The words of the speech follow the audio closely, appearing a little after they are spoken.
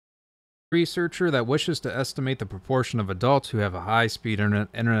Researcher that wishes to estimate the proportion of adults who have a high-speed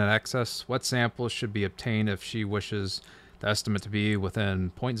internet access. What samples should be obtained if she wishes the estimate to be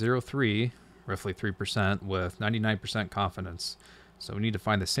within 0.03, roughly 3%, with 99% confidence? So we need to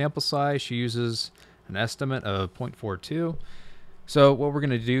find the sample size. She uses an estimate of 0.42. So what we're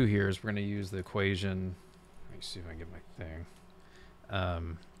going to do here is we're going to use the equation. Let me see if I can get my thing.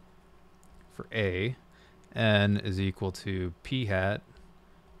 For A, n is equal to p hat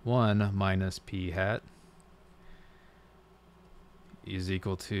 1 minus p hat is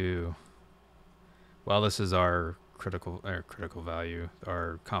equal to, well, this is our critical value,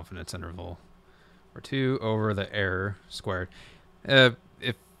 our confidence interval, or 2 over the error squared.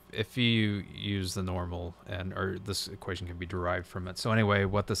 If you use the normal, or this equation can be derived from it. So anyway,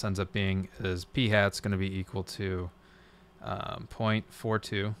 what this ends up being is p hat's going to be equal to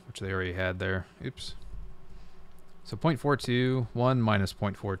 0.42, which they already had there. Oops. So 0.42, 1 minus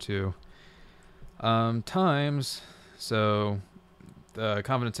 0.42 times, so the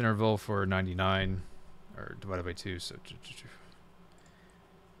confidence interval for 99, or divided by 2. So let me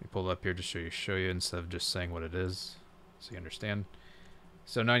pull it up here to show you instead of just saying what it is, so you understand.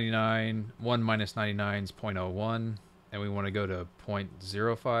 So 99, 1 minus 99 is 0.01, and we want to go to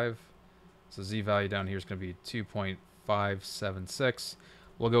 0.05. So z value down here is going to be 2.576.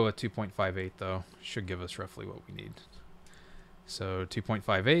 We'll go with 2.58 though. Should give us roughly what we need. So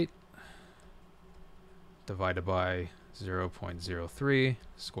 2.58 divided by 0.03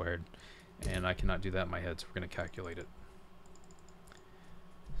 squared. And I cannot do that in my head, so we're going to calculate it.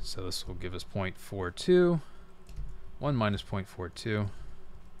 So this will give us 0.42. 1 minus 0.42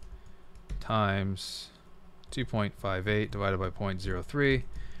 times 2.58 divided by 0.03.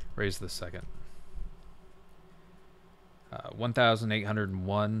 Raise the second.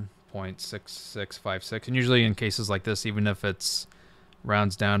 1,801.6656, and usually in cases like this, even if it's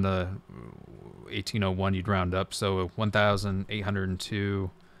rounds down to 1801, you'd round up. So 1,802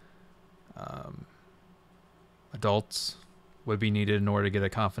 adults would be needed in order to get a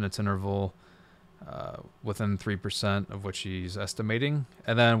confidence interval within 3% of what she's estimating,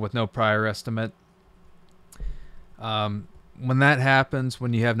 and then with no prior estimate. When that happens,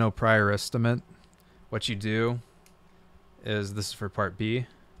 when you have no prior estimate, what you do is, this is for part B,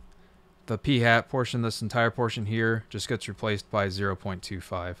 the p hat portion, this entire portion here, just gets replaced by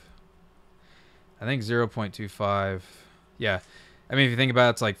 0.25. I think 0.25, yeah. I mean, if you think about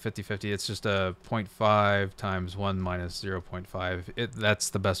it, it's like 50-50. It's just a 0.5 times 1 minus 0.5.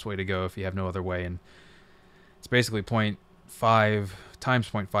 That's the best way to go if you have no other way. And it's basically 0.5 times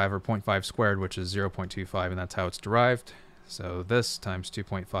 0.5, or 0.5 squared, which is 0.25, and that's how it's derived. So this times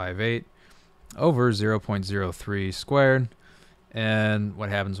 2.58 over 0.03 squared, and what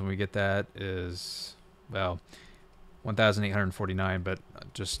happens when we get that is, well, 1,849, but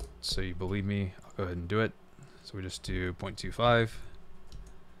just so you believe me, I'll go ahead and do it. So we just do 0.25,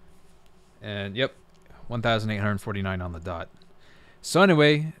 and yep, 1,849 on the dot. So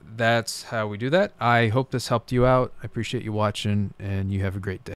anyway, that's how we do that. I hope this helped you out. I appreciate you watching, and you have a great day.